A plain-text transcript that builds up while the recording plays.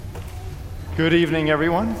Good evening,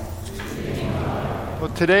 everyone.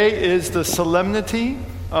 Well, today is the solemnity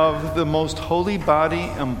of the most holy body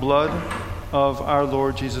and blood of our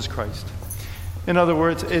Lord Jesus Christ. In other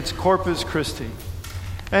words, it's Corpus Christi.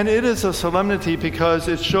 And it is a solemnity because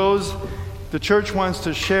it shows the church wants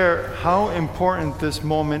to share how important this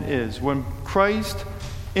moment is. When Christ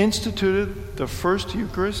instituted the first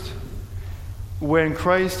Eucharist, when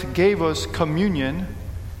Christ gave us communion,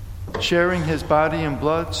 sharing his body and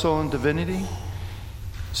blood, soul and divinity,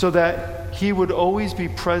 so that he would always be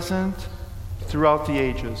present throughout the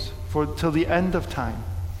ages, till the end of time.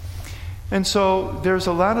 And so there's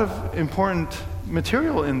a lot of important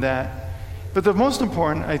material in that. But the most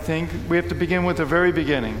important, I think, we have to begin with the very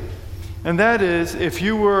beginning. And that is, if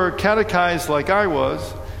you were catechized like I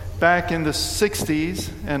was back in the 60s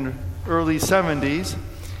and early 70s,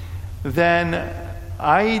 then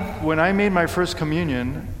when I made my first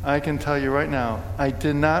communion, I can tell you right now, I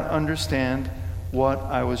did not understand what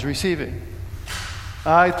I was receiving.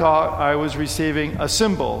 I thought I was receiving a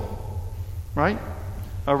symbol, right?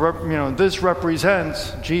 This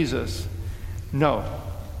represents Jesus. No.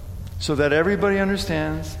 So that everybody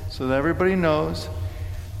understands, so that everybody knows,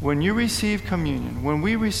 when you receive communion, when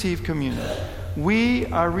we receive communion, we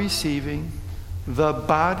are receiving the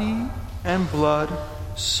body and blood,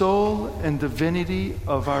 soul and divinity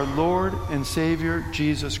of our Lord and Savior,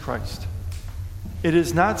 Jesus Christ. It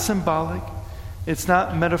is not symbolic. It's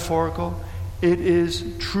not metaphorical. It is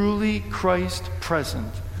truly Christ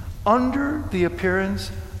present under the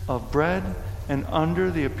appearance of bread and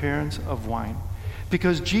under the appearance of wine.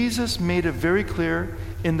 Because Jesus made it very clear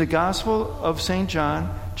in the Gospel of St.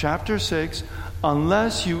 John, chapter 6,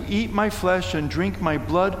 unless you eat my flesh and drink my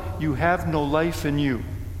blood, you have no life in you.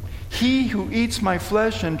 He who eats my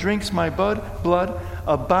flesh and drinks my blood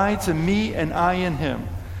abides in me and I in him.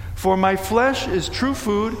 For my flesh is true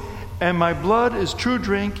food and my blood is true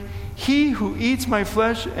drink. He who eats my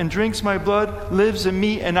flesh and drinks my blood lives in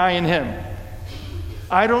me and I in him.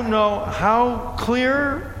 I don't know how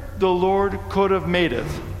clear the Lord could have made it.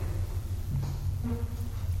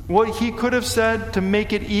 What he could have said to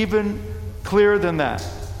make it even clearer than that.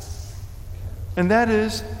 And that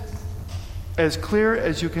is as clear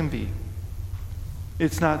as you can be.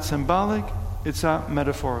 It's not symbolic, it's not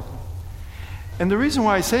metaphorical. And the reason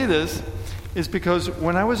why I say this is because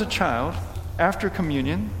when I was a child, after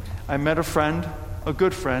communion, I met a friend, a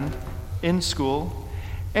good friend, in school,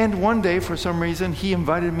 and one day, for some reason, he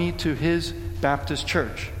invited me to his Baptist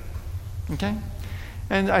church. Okay?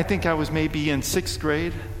 And I think I was maybe in 6th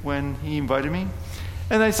grade when he invited me.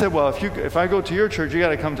 And I said, well, if I go to your church, you got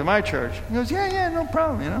to come to my church. He goes, yeah, no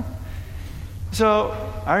problem, So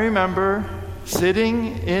I remember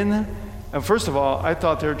sitting in, and first of all, I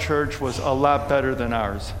thought their church was a lot better than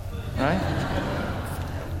ours, right?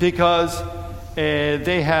 Because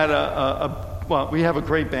they had we have a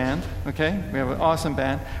great band, okay? We have an awesome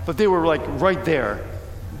band, but they were like right there.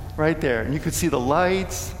 And you could see the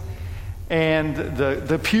lights, and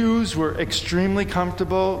the pews were extremely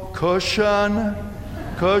comfortable, cushion.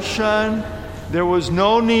 There was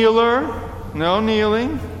no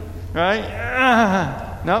kneeling. Right?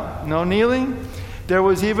 No kneeling. There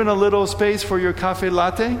was even a little space for your cafe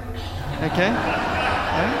latte. Okay?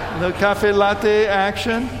 Right? The cafe latte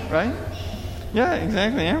action, right? Yeah,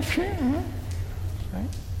 exactly. Yeah. Right?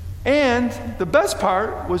 And the best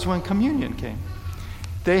part was when communion came.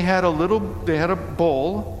 They had a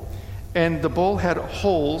bowl, and the bowl had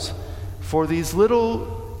holes for these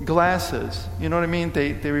little glasses. You know what I mean?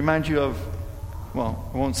 They remind you of, well,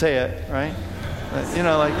 I won't say it, right?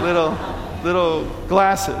 Like little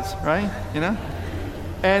glasses, right?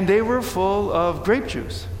 And they were full of grape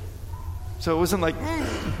juice. So it wasn't like,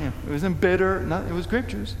 it wasn't bitter. It was grape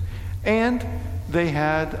juice. And they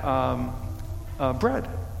had bread,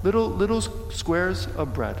 little squares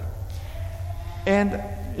of bread. And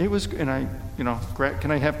it was, can I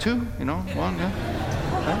have two? One, yeah.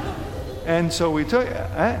 Right? And so we took,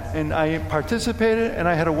 and I participated, and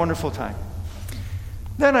I had a wonderful time.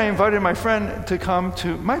 Then I invited my friend to come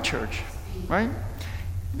to my church, right?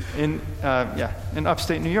 In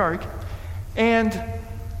upstate New York. And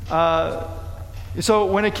so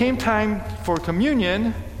when it came time for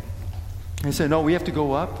communion, I said, no, we have to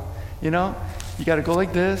go up. You got to go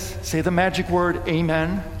like this, say the magic word,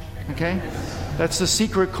 amen. Okay? That's the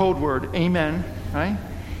secret code word, amen, right?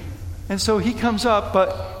 And so he comes up,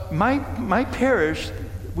 but my parish,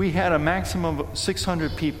 we had a maximum of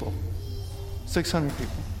 600 people. 600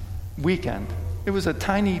 people. Weekend. It was a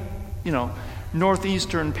tiny,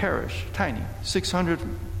 northeastern parish. Tiny. 600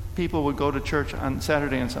 people would go to church on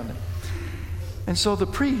Saturday and Sunday. And so the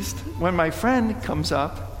priest, when my friend comes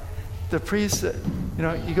up, the priest,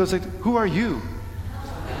 he goes like, "Who are you?"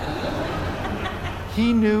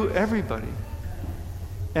 He knew everybody.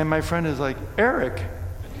 And my friend is like, "Eric."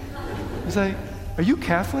 He's like, "Are you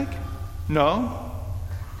Catholic?" "No."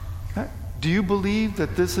 "Do you believe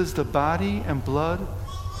that this is the body and blood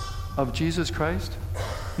of Jesus Christ?"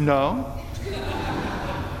 "No."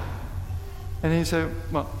 And he said,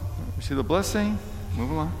 "Well, you see the blessing, move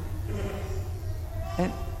along."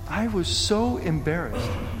 And I was so embarrassed.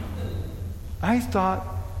 I thought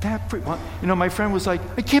my friend was like,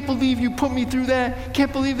 "I can't believe you put me through that.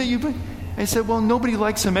 Can't believe that you." I said, "Well, nobody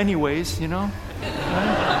likes him anyways, Right?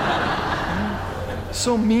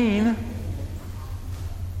 So mean.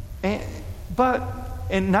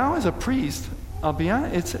 And now as a priest, I'll be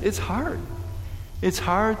honest, it's hard. It's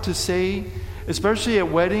hard to say, especially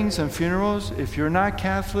at weddings and funerals, if you're not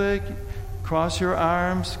Catholic, cross your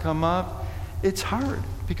arms, come up. It's hard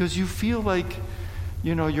because you feel like,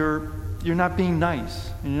 you're not being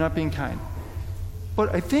nice and you're not being kind.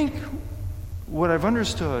 But I think what I've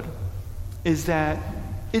understood is that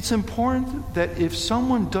it's important that if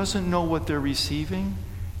someone doesn't know what they're receiving,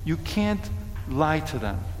 you can't lie to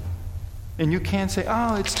them. And you can't say,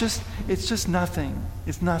 "Oh, it's just nothing.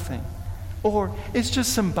 It's nothing." Or it's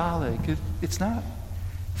just symbolic. It's not.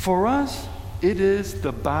 For us, it is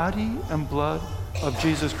the body and blood of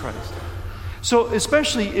Jesus Christ. So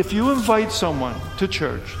especially if you invite someone to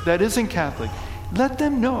church that isn't Catholic, let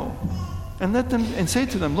them know and say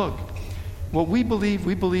to them, "Look, what we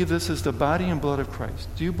believe this is the body and blood of Christ.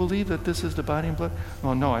 Do you believe that this is the body and blood?"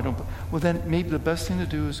 "Oh, no, I don't." "Well, then maybe the best thing to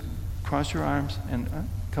do is cross your arms and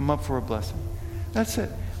come up for a blessing." That's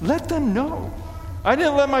it. Let them know. I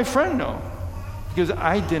didn't let my friend know because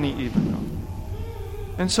I didn't even know.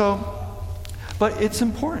 And so, but it's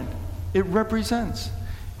important. It represents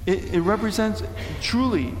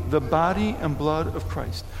truly the body and blood of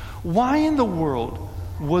Christ. Why in the world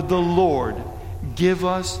would the Lord give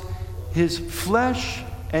us his flesh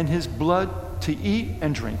and his blood to eat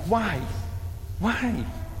and drink? Why? Why?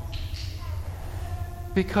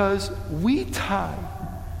 Because we tie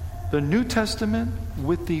the New Testament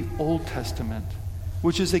with the Old Testament,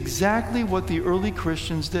 which is exactly what the early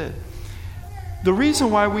Christians did. The reason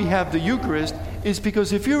why we have the Eucharist is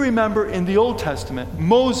because if you remember in the Old Testament,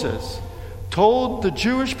 Moses told the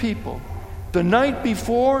Jewish people the night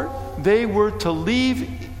before they were to leave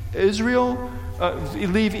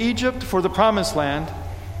Egypt for the Promised Land,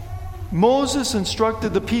 Moses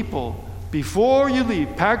instructed the people, before you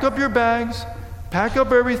leave, pack up your bags, pack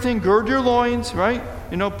up everything, gird your loins, right?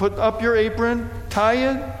 Put up your apron, tie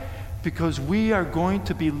it, because we are going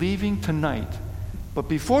to be leaving tonight. But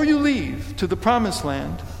before you leave to the Promised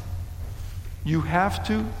Land, you have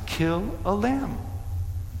to kill a lamb.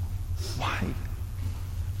 Why?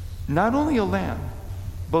 Not only a lamb,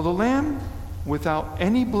 but a lamb without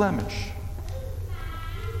any blemish.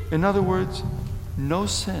 In other words, no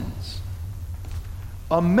sins.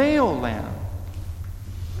 A male lamb.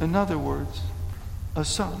 In other words, a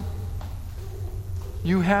son.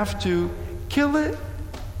 You have to kill it,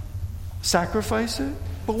 sacrifice it.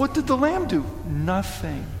 But what did the lamb do?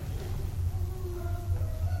 Nothing.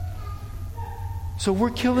 So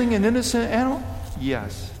we're killing an innocent animal?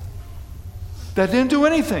 Yes. That didn't do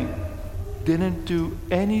anything. Didn't do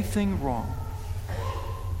anything wrong.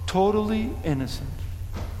 Totally innocent.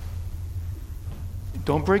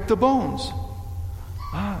 Don't break the bones.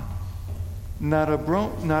 Not a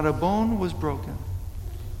bone was broken.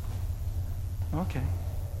 Okay.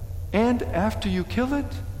 And after you kill it,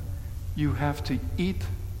 you have to eat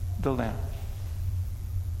the lamb.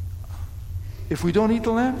 If we don't eat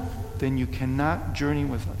the lamb, then you cannot journey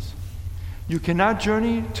with us. You cannot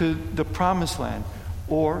journey to the Promised Land,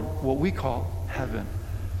 or what we call heaven.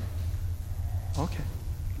 Okay.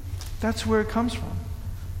 That's where it comes from.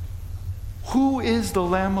 Who is the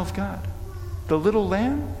Lamb of God? The little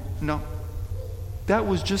lamb? No. That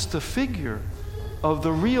was just a figure of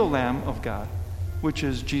the real Lamb of God, which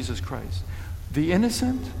is Jesus Christ. The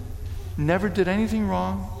innocent, never did anything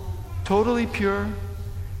wrong, totally pure,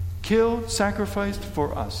 killed, sacrificed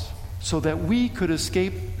for us, so that we could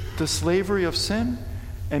escape the slavery of sin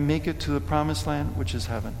and make it to the Promised Land, which is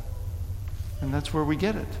heaven. And that's where we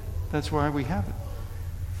get it. That's why we have it.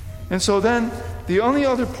 And so then, the only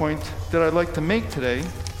other point that I'd like to make today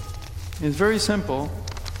is very simple,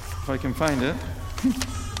 if I can find it,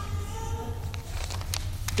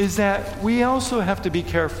 is that we also have to be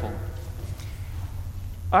careful.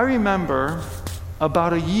 I remember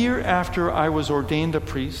about a year after I was ordained a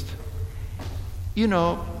priest,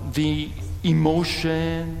 the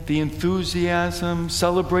emotion, the enthusiasm,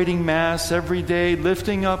 celebrating Mass every day,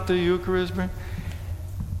 lifting up the Eucharist.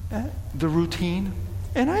 the routine.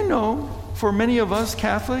 And I know for many of us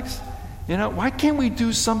Catholics, why can't we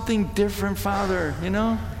do something different, Father?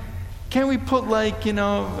 Can't we put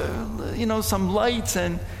some lights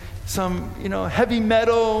and some, heavy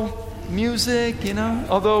metal music,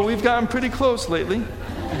 Although we've gotten pretty close lately,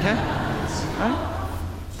 okay? Right?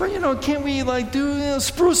 But, can't we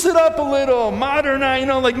spruce it up a little,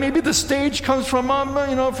 modernize, maybe the stage comes from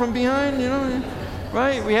up, from behind,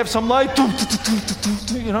 right? We have some light,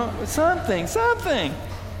 something.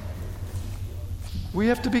 We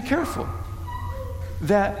have to be careful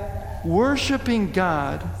that worshiping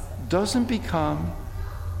God doesn't become,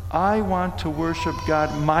 I want to worship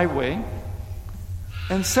God my way.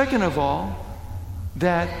 And second of all,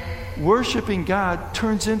 that worshiping God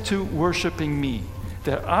turns into worshiping me.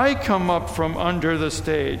 That I come up from under the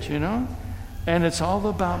stage, and it's all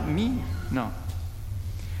about me. No.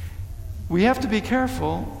 We have to be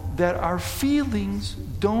careful that our feelings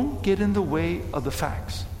don't get in the way of the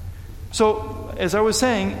facts. So, as I was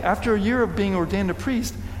saying, after a year of being ordained a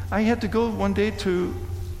priest, I had to go one day to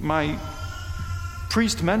my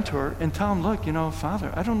priest mentor and tell him, look,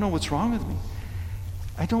 Father, I don't know what's wrong with me.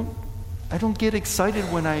 I don't get excited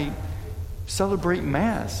when I celebrate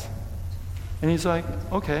Mass. And he's like,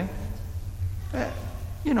 okay. I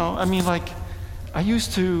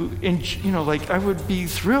used to, I would be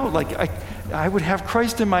thrilled. I would have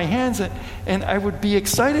Christ in my hands and I would be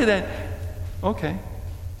excited. And okay.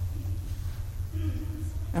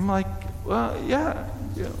 I'm like, well, yeah.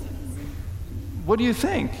 What do you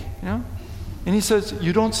think? And he says,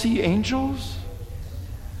 you don't see angels?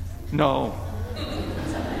 No.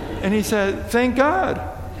 And he said, thank God.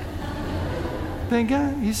 Thank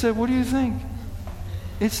God. He said, what do you think?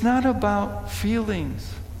 It's not about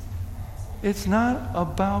feelings. It's not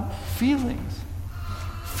about feelings.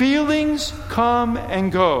 Feelings come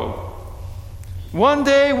and go. One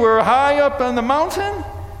day we're high up on the mountain,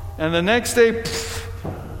 and the next day,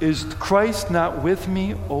 is Christ not with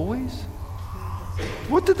me always?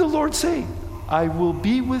 What did the Lord say? I will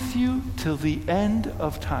be with you till the end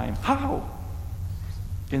of time. How?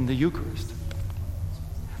 In the Eucharist.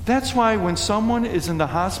 That's why when someone is in the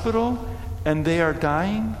hospital and they are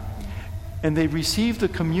dying and they receive the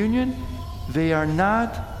communion, they are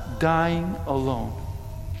not dying alone.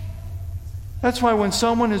 That's why when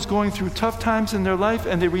someone is going through tough times in their life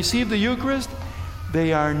and they receive the Eucharist,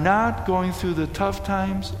 they are not going through the tough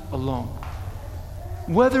times alone.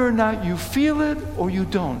 Whether or not you feel it or you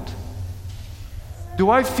don't. Do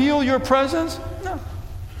I feel your presence? No.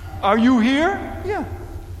 Are you here? Yeah.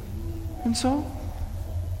 And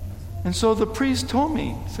so the priest told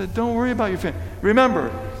me, said, don't worry about your feelings.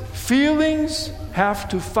 Remember, feelings have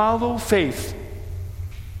to follow faith.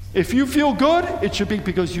 If you feel good, it should be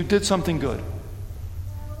because you did something good.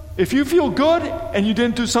 If you feel good and you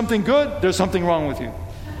didn't do something good, there's something wrong with you.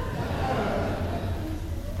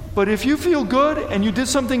 But if you feel good and you did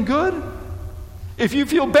something good, if you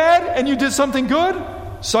feel bad and you did something good,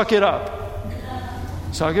 suck it up.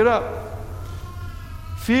 Suck it up.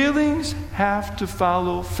 Feelings have to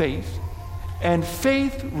follow faith, and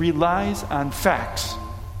faith relies on facts.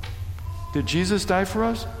 Did Jesus die for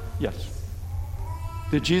us? Yes.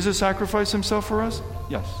 Did Jesus sacrifice himself for us?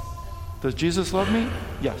 Yes. Does Jesus love me?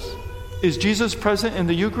 Yes. Is Jesus present in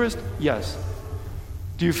the Eucharist? Yes.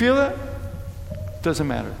 Do you feel it? Doesn't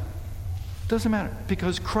matter. Doesn't matter,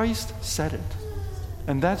 because Christ said it.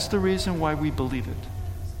 And that's the reason why we believe it.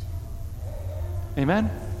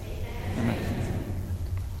 Amen? Amen.